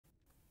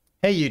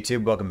Hey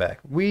YouTube, welcome back.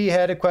 We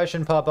had a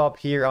question pop up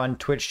here on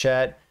Twitch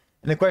chat,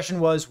 and the question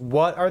was,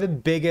 what are the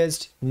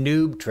biggest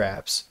noob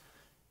traps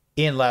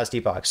in Last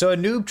Epoch? So a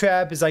noob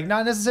trap is like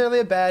not necessarily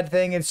a bad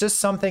thing, it's just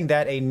something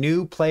that a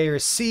new player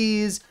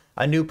sees,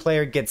 a new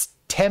player gets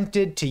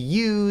tempted to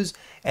use,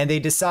 and they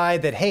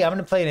decide that, hey, I'm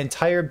going to play an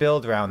entire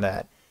build around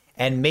that.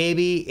 And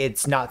maybe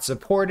it's not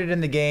supported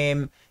in the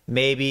game,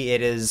 maybe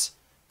it is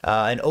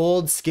an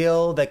old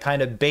skill that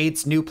kind of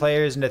baits new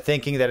players into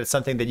thinking that it's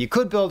something that you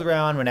could build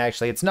around when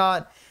actually it's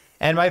not.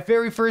 And my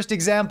very first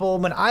example,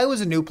 when I was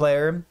a new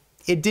player,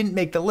 it didn't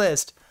make the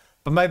list,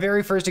 but my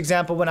very first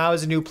example when I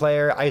was a new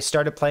player, I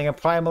started playing a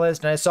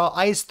Primalist and I saw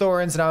Ice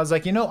Thorns and I was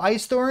like, you know,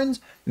 Ice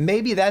Thorns,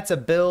 maybe that's a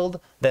build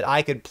that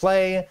I could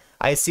play.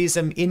 I see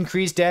some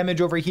increased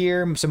damage over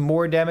here, some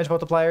more damage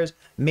multipliers.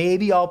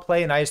 Maybe I'll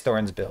play an Ice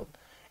Thorns build.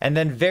 And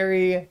then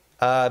very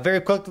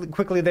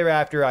quickly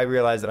thereafter, I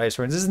realized that Ice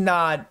Thorns is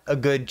not a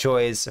good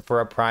choice for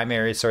a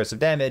primary source of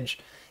damage.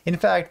 In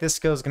fact, this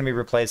skill is going to be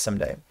replaced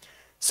someday.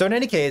 So in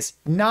any case,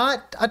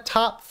 not a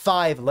top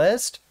 5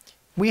 list.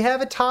 We have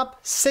a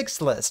top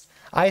 6 list.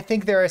 I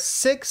think there are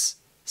 6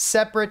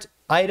 separate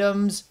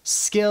items,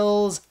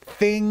 skills,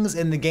 things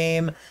in the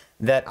game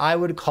that I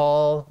would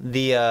call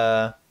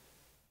the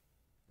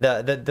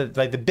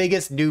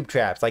biggest noob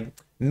traps. Like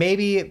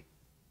maybe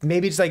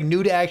it's like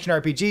new to action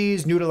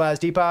RPGs, new to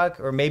Last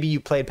Epoch, or maybe you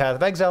played Path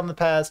of Exile in the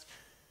past.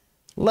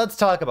 Let's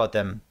talk about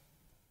them.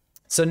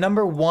 So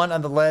number 1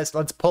 on the list,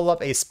 let's pull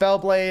up a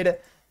Spellblade.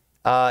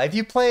 If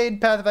you played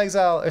Path of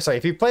Exile, or sorry,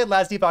 if you played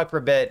Last Epoch for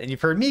a bit and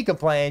you've heard me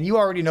complain, you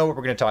already know what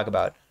we're going to talk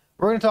about.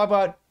 We're going to talk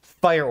about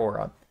Fire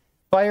Aura.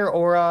 Fire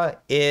Aura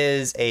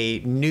is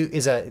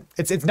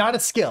it's not a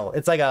skill.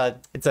 It's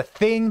a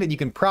thing that you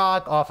can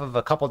proc off of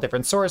a couple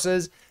different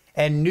sources,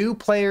 and new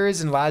players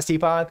in Last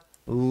Epoch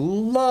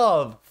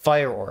love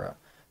Fire Aura.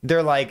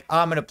 They're like,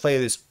 I'm going to play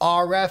this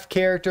RF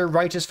character,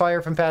 Righteous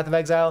Fire from Path of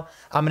Exile.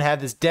 I'm going to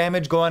have this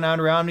damage going on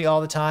around me all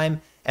the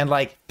time. And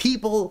like,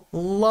 people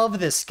love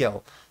this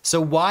skill.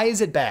 So why is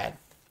it bad?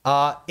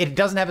 It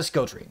doesn't have a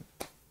skill tree.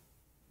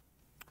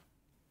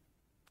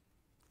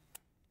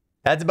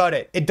 That's about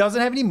it. It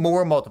doesn't have any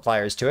more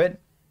multipliers to it.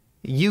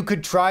 You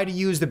could try to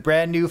use the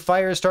brand new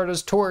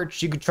Firestarter's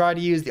Torch. You could try to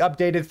use the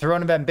updated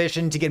Throne of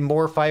Ambition to get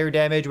more fire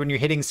damage when you're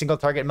hitting single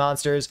target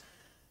monsters.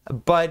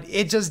 But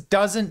it just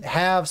doesn't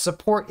have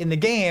support in the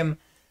game.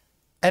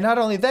 And not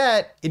only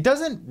that, it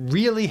doesn't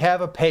really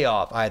have a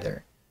payoff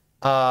either.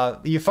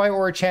 You Fire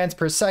Aura chance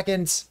per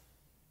second.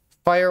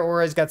 Fire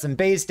Aura's got some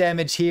base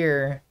damage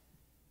here.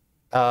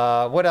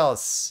 What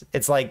else?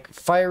 It's like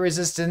fire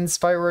resistance,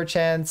 Fire Aura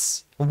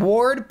chance.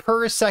 Ward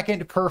per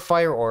second per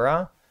Fire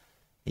Aura.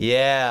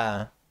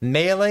 Yeah.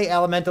 Melee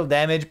elemental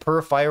damage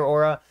per Fire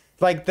Aura.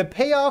 Like, the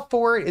payoff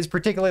for it is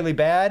particularly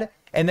bad.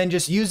 And then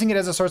just using it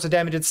as a source of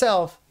damage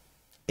itself,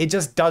 it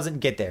just doesn't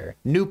get there.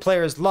 New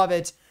players love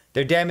it.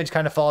 Their damage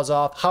kind of falls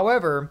off.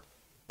 However,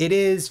 it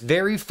is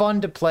very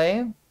fun to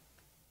play.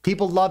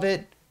 People love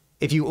it.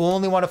 If you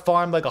only want to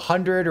farm like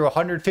 100 or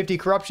 150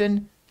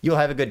 corruption, you'll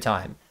have a good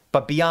time.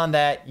 But beyond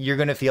that, you're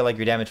going to feel like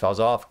your damage falls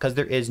off because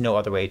there is no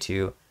other way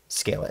to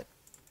scale it.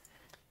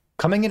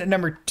 Coming in at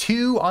number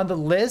 2 on the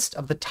list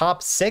of the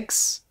top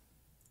 6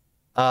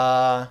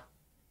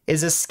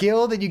 is a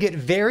skill that you get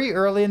very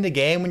early in the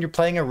game when you're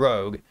playing a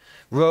rogue.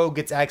 Rogue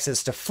gets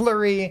access to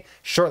Flurry.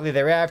 Shortly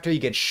thereafter, you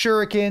get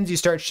Shurikens. You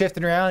start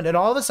shifting around, and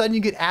all of a sudden, you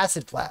get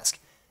Acid Flask.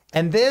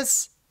 And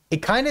this,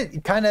 it kind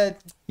of,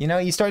 you know,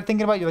 you start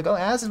thinking about, you're like, oh,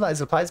 Acid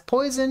Flask applies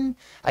poison.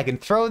 I can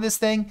throw this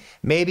thing.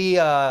 Maybe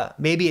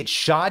it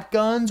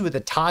shotguns with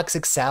a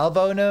Toxic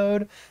Salvo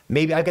node.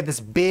 Maybe I've got this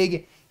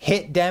big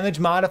hit damage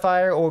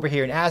modifier over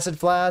here in Acid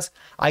Flask.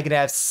 I could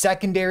have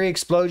secondary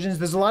explosions.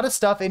 There's a lot of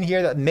stuff in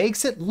here that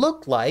makes it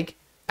look like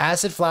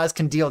Acid Flask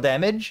can deal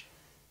damage.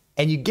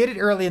 And you get it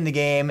early in the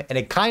game, and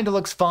it kind of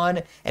looks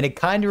fun, and it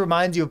kind of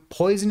reminds you of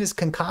Poisonous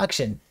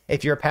Concoction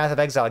if you're a Path of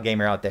Exile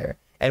gamer out there.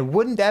 And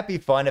wouldn't that be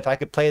fun if I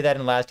could play that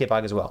in Last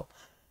Epoch as well?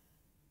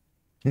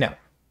 No.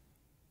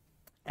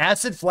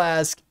 Acid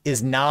Flask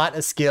is not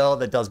a skill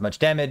that does much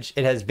damage.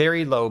 It has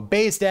very low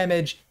base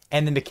damage,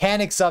 and the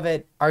mechanics of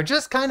it are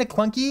just kind of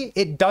clunky.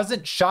 It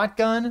doesn't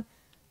shotgun.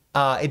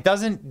 It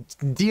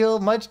doesn't deal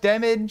much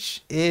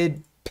damage. It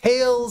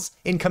pales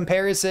in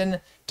comparison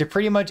to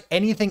pretty much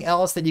anything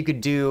else that you could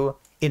do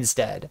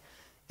instead.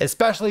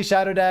 Especially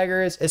Shadow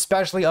Daggers,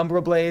 especially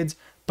Umbral Blades.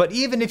 But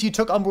even if you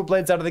took Umbral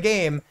Blades out of the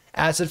game,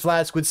 Acid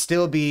Flask would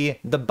still be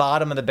the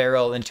bottom of the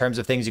barrel in terms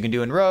of things you can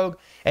do in Rogue.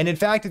 And in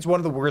fact, it's one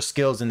of the worst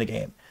skills in the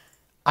game.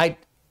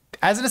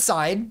 As an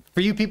aside,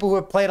 for you people who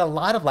have played a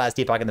lot of Last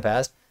Epoch in the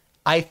past,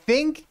 I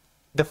think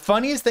the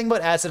funniest thing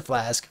about Acid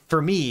Flask,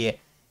 for me,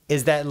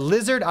 is that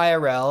Lizard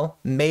IRL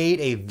made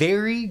a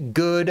very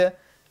good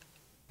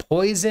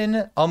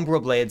Poison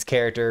Umbral Blades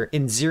character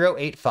in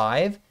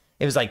 085.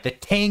 It was like the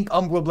tank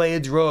Umbral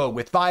Blades rogue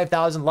with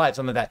 5,000 lives,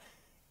 something like that.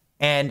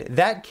 And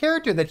that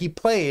character that he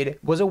played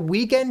was a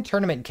weekend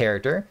tournament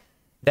character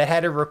that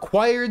had a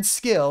required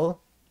skill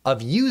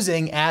of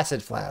using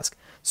Acid Flask.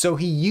 So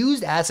he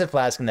used Acid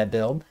Flask in that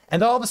build,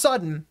 and all of a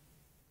sudden,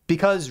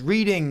 because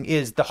reading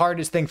is the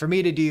hardest thing for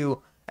me to do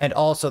and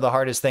also the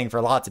hardest thing for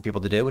lots of people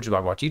to do, which is why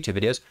I watch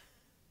YouTube videos.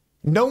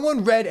 No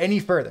one read any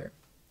further.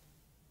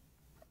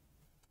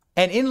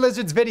 And in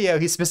Lizard's video,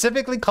 he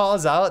specifically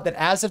calls out that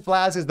Acid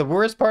Flask is the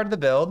worst part of the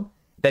build,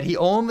 that he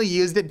only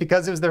used it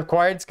because it was the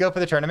required skill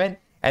for the tournament,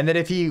 and that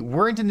if he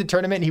weren't in the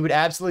tournament, he would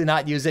absolutely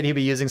not use it. He'd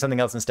be using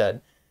something else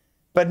instead.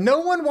 But no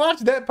one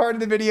watched that part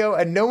of the video,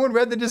 and no one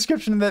read the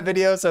description of that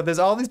video, so there's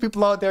all these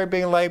people out there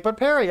being like, but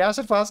Perry,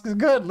 Acid Flask is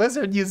good.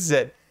 Lizard uses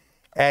it.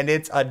 And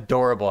it's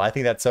adorable. I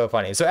think that's so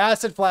funny. So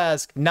Acid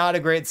Flask, not a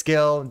great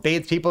skill.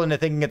 Baits people into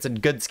thinking it's a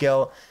good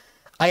skill.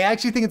 I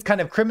actually think it's kind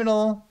of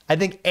criminal. I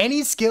think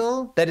any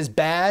skill that is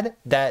bad,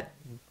 that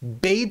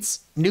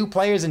baits new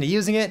players into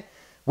using it,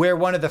 where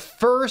one of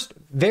the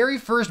very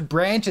first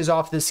branches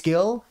off the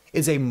skill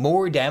is a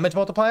more damage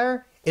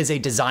multiplier, is a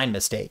design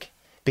mistake.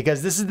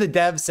 Because this is the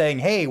dev saying,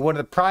 hey, one of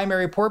the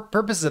primary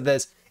purposes of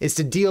this is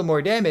to deal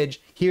more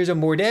damage. Here's a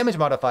more damage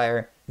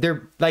modifier.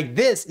 They're like,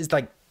 this is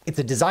like, it's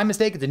a design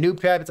mistake. It's a noob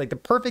trap. It's like the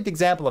perfect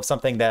example of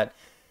something that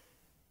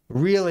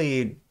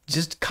really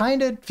just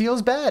kind of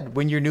feels bad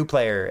when you're a new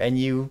player and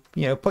you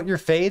put your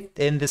faith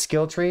in the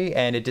skill tree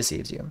and it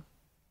deceives you.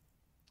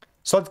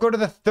 So let's go to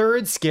the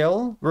third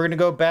skill. We're going to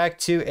go back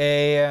to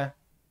a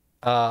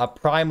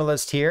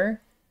primalist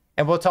here.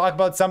 And we'll talk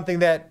about something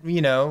that,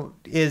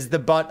 is the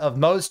butt of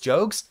most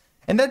jokes,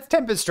 and that's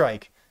Tempest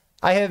Strike.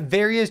 I have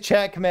various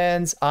chat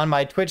commands on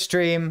my Twitch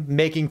stream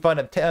making fun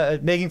of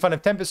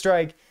Tempest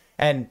Strike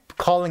and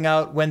calling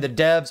out when the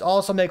devs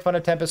also make fun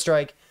of Tempest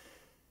Strike.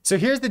 So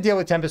here's the deal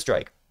with Tempest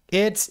Strike.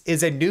 It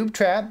is a noob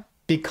trap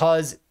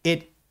because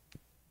it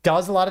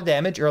does a lot of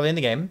damage early in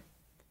the game.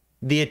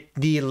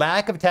 The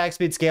lack of attack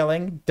speed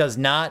scaling does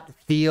not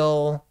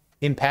feel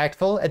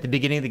impactful at the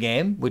beginning of the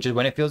game, which is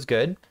when it feels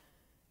good.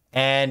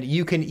 And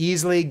you can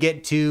easily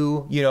get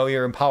to,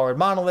 your empowered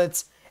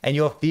monoliths and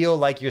you'll feel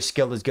like your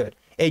skill is good.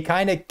 It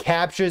kind of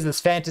captures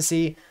this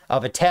fantasy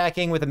of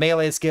attacking with a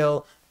melee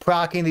skill,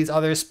 proccing these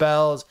other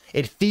spells.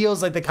 It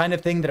feels like the kind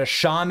of thing that a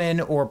shaman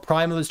or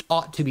primalist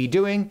ought to be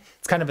doing.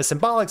 It's kind of a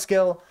symbolic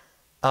skill.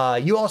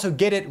 You also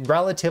get it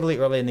relatively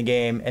early in the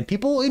game and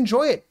people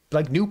enjoy it.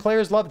 Like new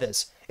players love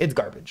this. It's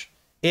garbage.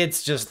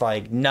 It's just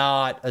like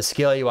not a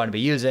skill you want to be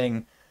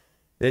using.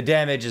 The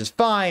damage is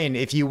fine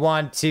if you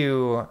want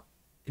to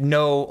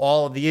know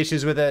all of the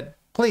issues with it.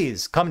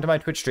 Please come to my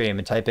Twitch stream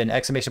and type in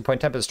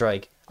 !Tempest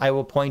Strike. I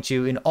will point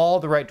you in all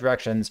the right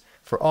directions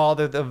for all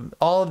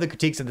of the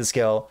critiques of the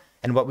skill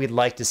and what we'd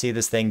like to see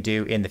this thing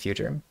do in the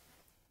future.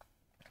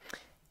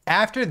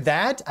 After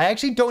that, I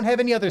actually don't have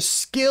any other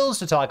skills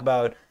to talk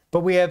about, but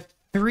we have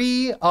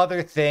 3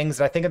 other things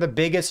that I think are the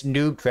biggest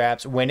noob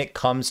traps when it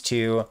comes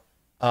to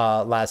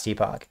Last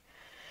Epoch.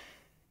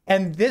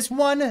 And this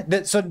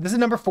is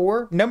number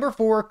 4. Number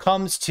 4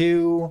 comes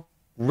to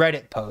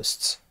Reddit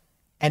posts.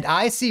 And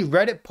I see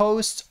Reddit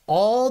posts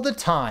all the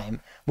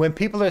time when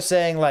people are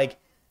saying like,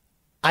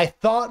 I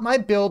thought my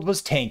build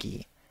was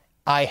tanky.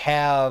 I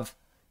have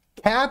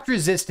capped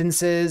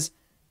resistances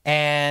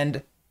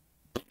and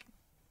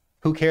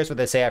who cares what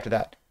they say after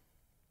that?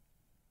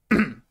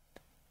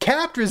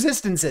 Capped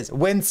resistances.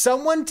 When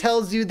someone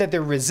tells you that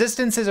their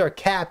resistances are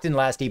capped in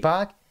Last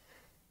Epoch,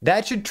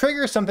 that should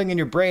trigger something in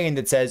your brain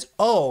that says,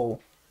 oh,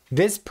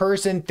 this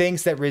person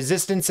thinks that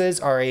resistances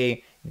are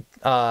a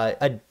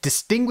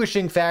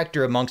distinguishing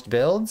factor amongst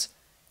builds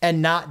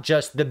and not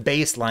just the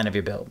baseline of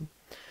your build.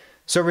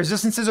 So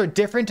resistances are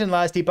different in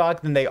Last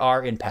Epoch than they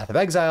are in Path of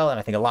Exile, and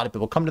I think a lot of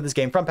people come to this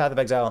game from Path of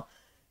Exile.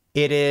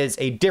 It is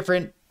a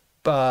different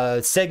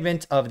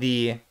segment of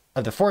the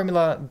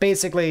formula.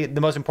 Basically, the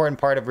most important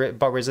part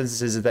about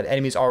resistances is that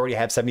enemies already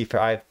have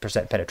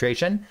 75%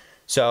 penetration.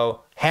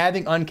 So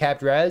having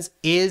uncapped res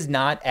is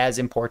not as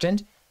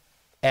important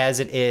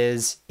as it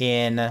is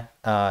in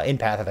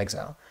Path of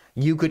Exile.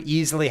 You could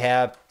easily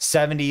have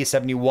 70,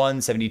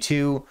 71,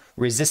 72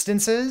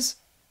 resistances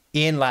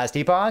in Last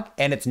Epoch,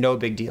 and it's no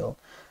big deal.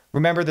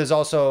 Remember, there's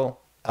also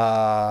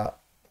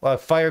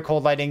fire,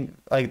 cold, lightning.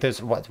 Like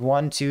there's what,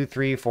 1, 2,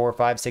 3, 4,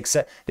 5, 6,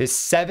 7. There's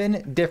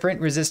 7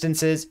 different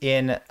resistances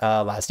in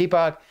Last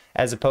Epoch,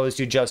 as opposed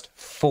to just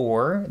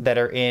 4 that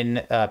are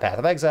in Path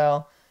of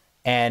Exile.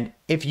 And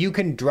if you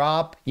can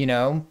drop,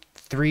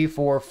 3,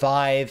 4,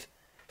 5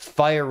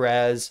 fire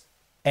res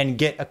and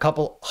get a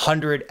couple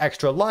hundred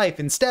extra life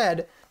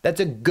instead, that's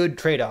a good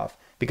trade-off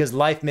because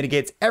life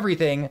mitigates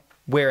everything,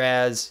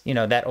 whereas,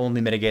 that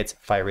only mitigates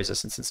fire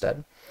resistance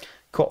instead.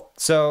 Cool.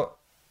 So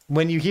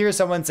when you hear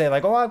someone say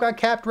like, oh, I've got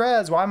capped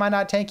res, why am I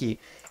not tanky?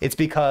 It's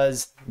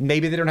because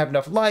maybe they don't have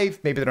enough life,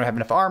 maybe they don't have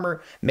enough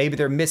armor, maybe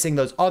they're missing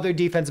those other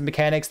defensive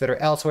mechanics that are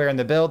elsewhere in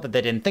the build that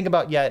they didn't think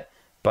about yet.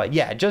 But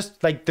yeah,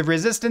 just like the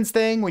resistance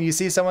thing, when you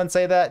see someone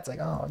say that, it's like,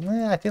 oh,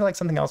 I feel like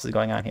something else is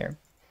going on here.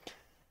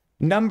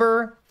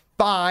 Number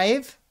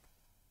 5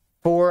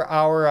 for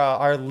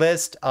our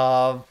list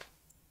of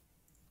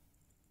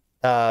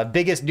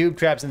biggest noob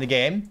traps in the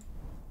game.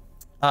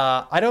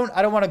 I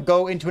don't want to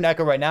go into an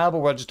echo right now, but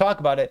we'll just talk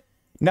about it.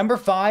 Number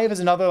 5 is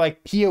another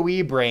like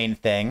PoE brain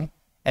thing,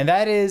 and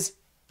that is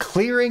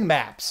clearing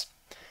maps.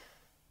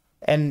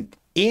 And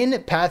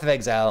In Path of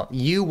Exile,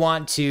 you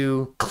want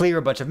to clear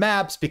a bunch of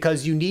maps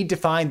because you need to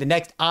find the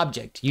next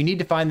object. You need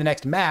to find the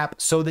next map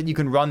so that you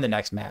can run the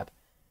next map.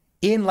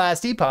 In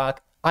Last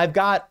Epoch, I've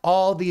got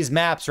all these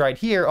maps right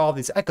here, all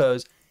these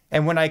echoes,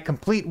 and when I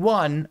complete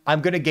one, I'm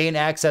going to gain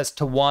access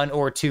to one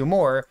or two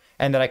more,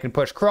 and then I can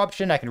push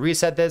corruption, I can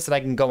reset this, and I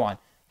can go on.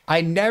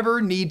 I never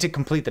need to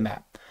complete the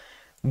map.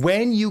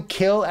 When you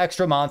kill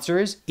extra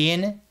monsters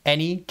in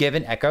any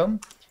given echo,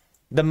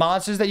 the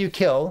monsters that you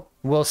kill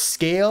will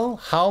scale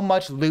how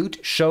much loot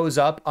shows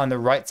up on the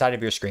right side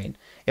of your screen.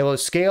 It will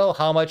scale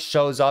how much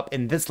shows up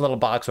in this little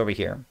box over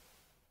here.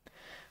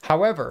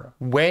 However,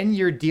 when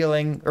you're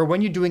dealing, or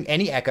when you're doing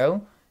any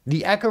echo,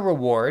 the echo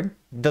reward,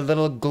 the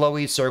little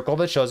glowy circle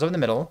that shows up in the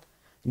middle,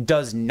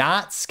 does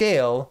not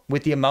scale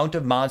with the amount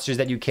of monsters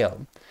that you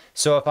kill.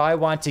 So if I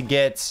want to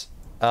get,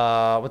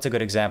 what's a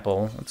good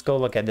example? Let's go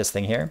look at this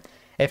thing here.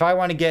 If I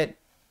want to get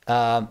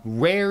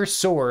rare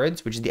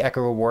swords, which is the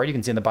echo reward, you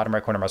can see in the bottom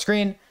right corner of my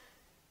screen,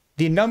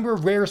 the number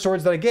of rare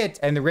swords that I get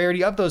and the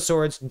rarity of those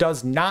swords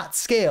does not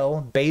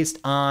scale based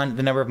on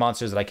the number of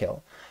monsters that I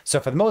kill. So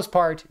for the most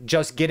part,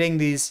 just getting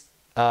these,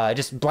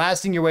 just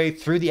blasting your way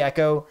through the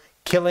echo,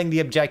 killing the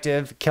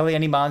objective, killing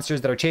any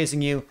monsters that are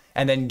chasing you,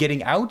 and then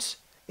getting out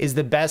is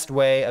the best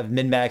way of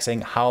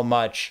min-maxing how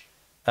much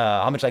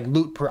like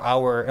loot per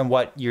hour and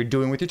what you're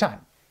doing with your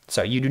time.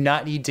 So you do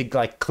not need to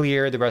like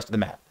clear the rest of the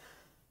map.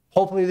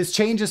 Hopefully this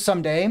changes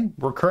someday.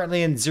 We're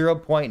currently in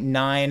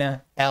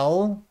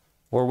 0.9L.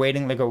 We're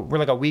waiting we're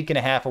like a week and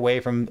a half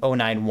away from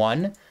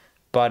 0.91.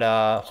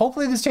 But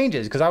hopefully this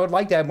changes because I would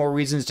like to have more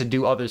reasons to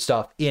do other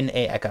stuff in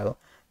a echo.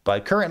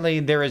 But currently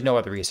there is no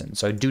other reason.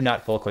 So do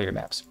not full clear your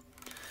maps.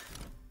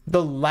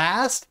 The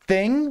last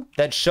thing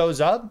that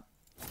shows up,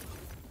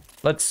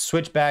 let's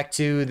switch back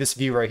to this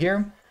view right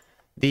here.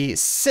 The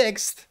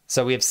sixth,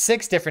 so we have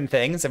 6 different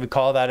things, and we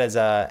call that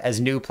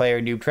as new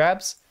player noob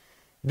traps.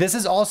 This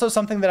is also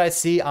something that I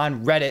see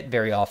on Reddit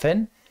very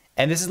often.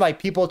 And this is like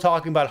people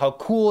talking about how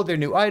cool their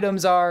new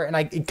items are. And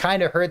it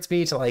kind of hurts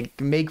me to like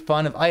make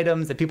fun of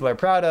items that people are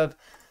proud of.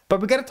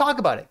 But we got to talk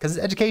about it because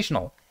it's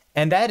educational.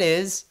 And that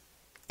is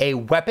a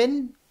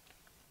weapon.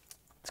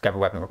 Let's grab a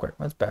weapon real quick.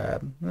 Let's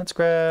grab. Let's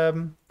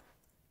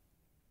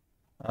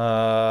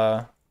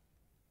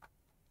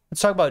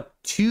talk about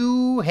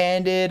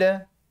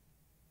two-handed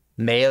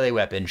melee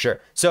weapon. Sure.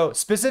 So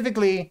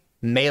specifically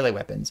melee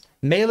weapons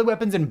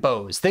and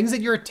bows, things that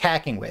you're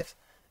attacking with.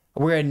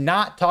 We're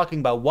not talking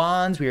about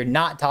wands. We are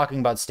not talking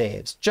about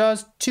staves,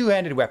 just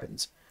two-handed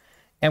weapons.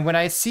 And when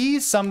I see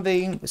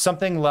something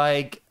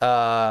like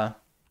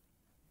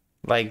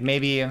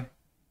maybe,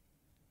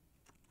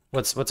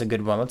 what's a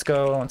good one? Let's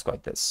go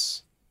like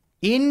this.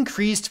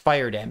 Increased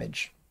fire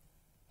damage.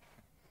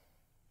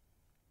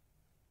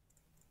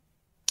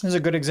 This is a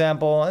good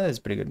example. This is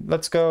pretty good.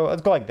 Let's go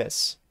like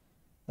this.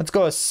 Let's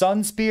go a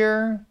sun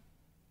spear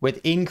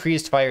with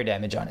increased fire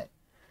damage on it.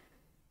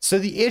 So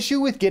the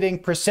issue with getting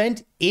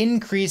percent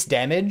increased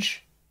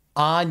damage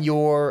on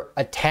your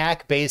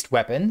attack-based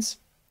weapons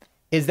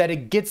is that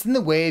it gets in the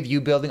way of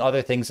you building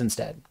other things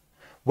instead.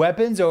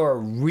 Weapons are a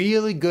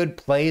really good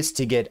place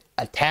to get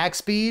attack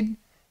speed,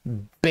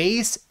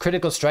 base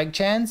critical strike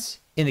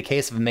chance in the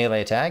case of a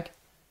melee attack,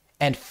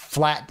 and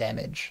flat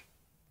damage.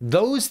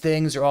 Those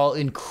things are all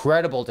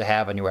incredible to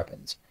have on your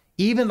weapons.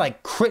 Even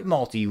like crit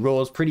multi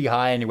rolls pretty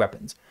high on your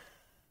weapons.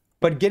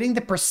 But getting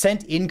the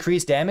percent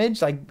increased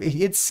damage, like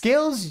it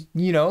scales,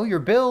 you know, your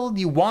build.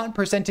 You want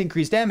percent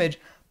increased damage,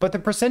 but the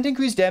percent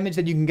increased damage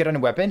that you can get on a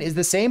weapon is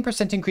the same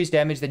percent increased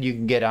damage that you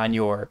can get on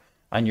your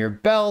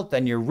belt,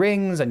 on your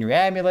rings, on your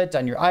amulet,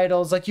 on your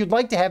idols. Like you'd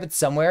like to have it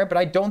somewhere, but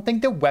I don't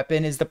think the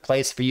weapon is the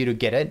place for you to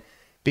get it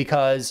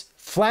because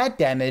flat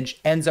damage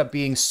ends up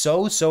being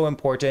so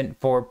important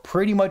for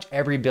pretty much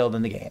every build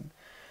in the game.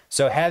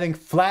 So having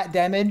flat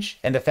damage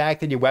and the fact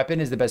that your weapon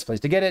is the best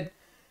place to get it,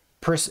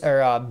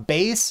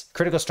 base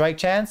critical strike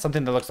chance,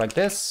 something that looks like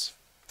this.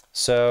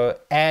 So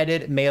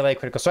added melee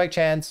critical strike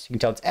chance. You can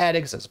tell it's added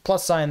because there's a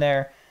plus sign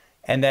there.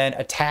 And then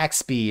attack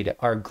speed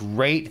are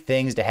great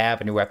things to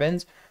have in your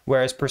weapons.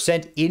 Whereas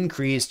percent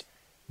increased,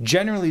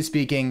 generally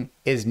speaking,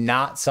 is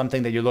not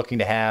something that you're looking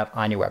to have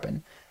on your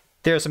weapon.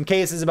 There are some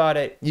cases about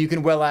it. You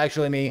can well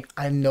actually me.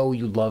 I know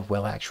you love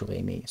well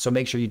actually me. So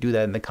make sure you do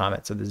that in the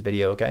comments of this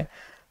video, okay?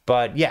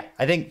 But yeah,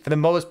 I think for the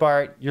most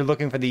part, you're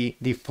looking for the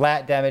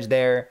flat damage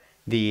there,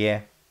 the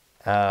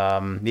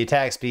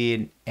attack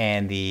speed,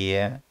 and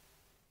the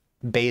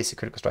base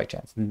critical strike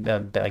chance,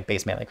 like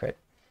base melee crit.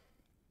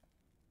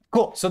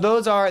 Cool. So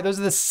those are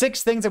the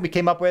 6 things that we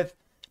came up with.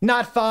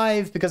 Not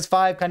 5 because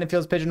 5 kind of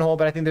feels pigeonhole,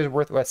 but I think there's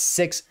worth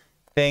 6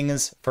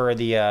 things for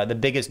the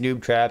biggest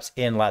noob traps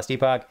in Last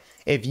Epoch.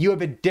 If you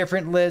have a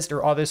different list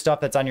or other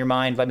stuff that's on your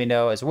mind, let me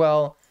know as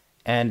well.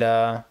 And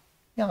yeah,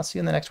 I'll see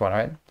you in the next one. All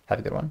right. Have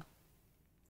a good one.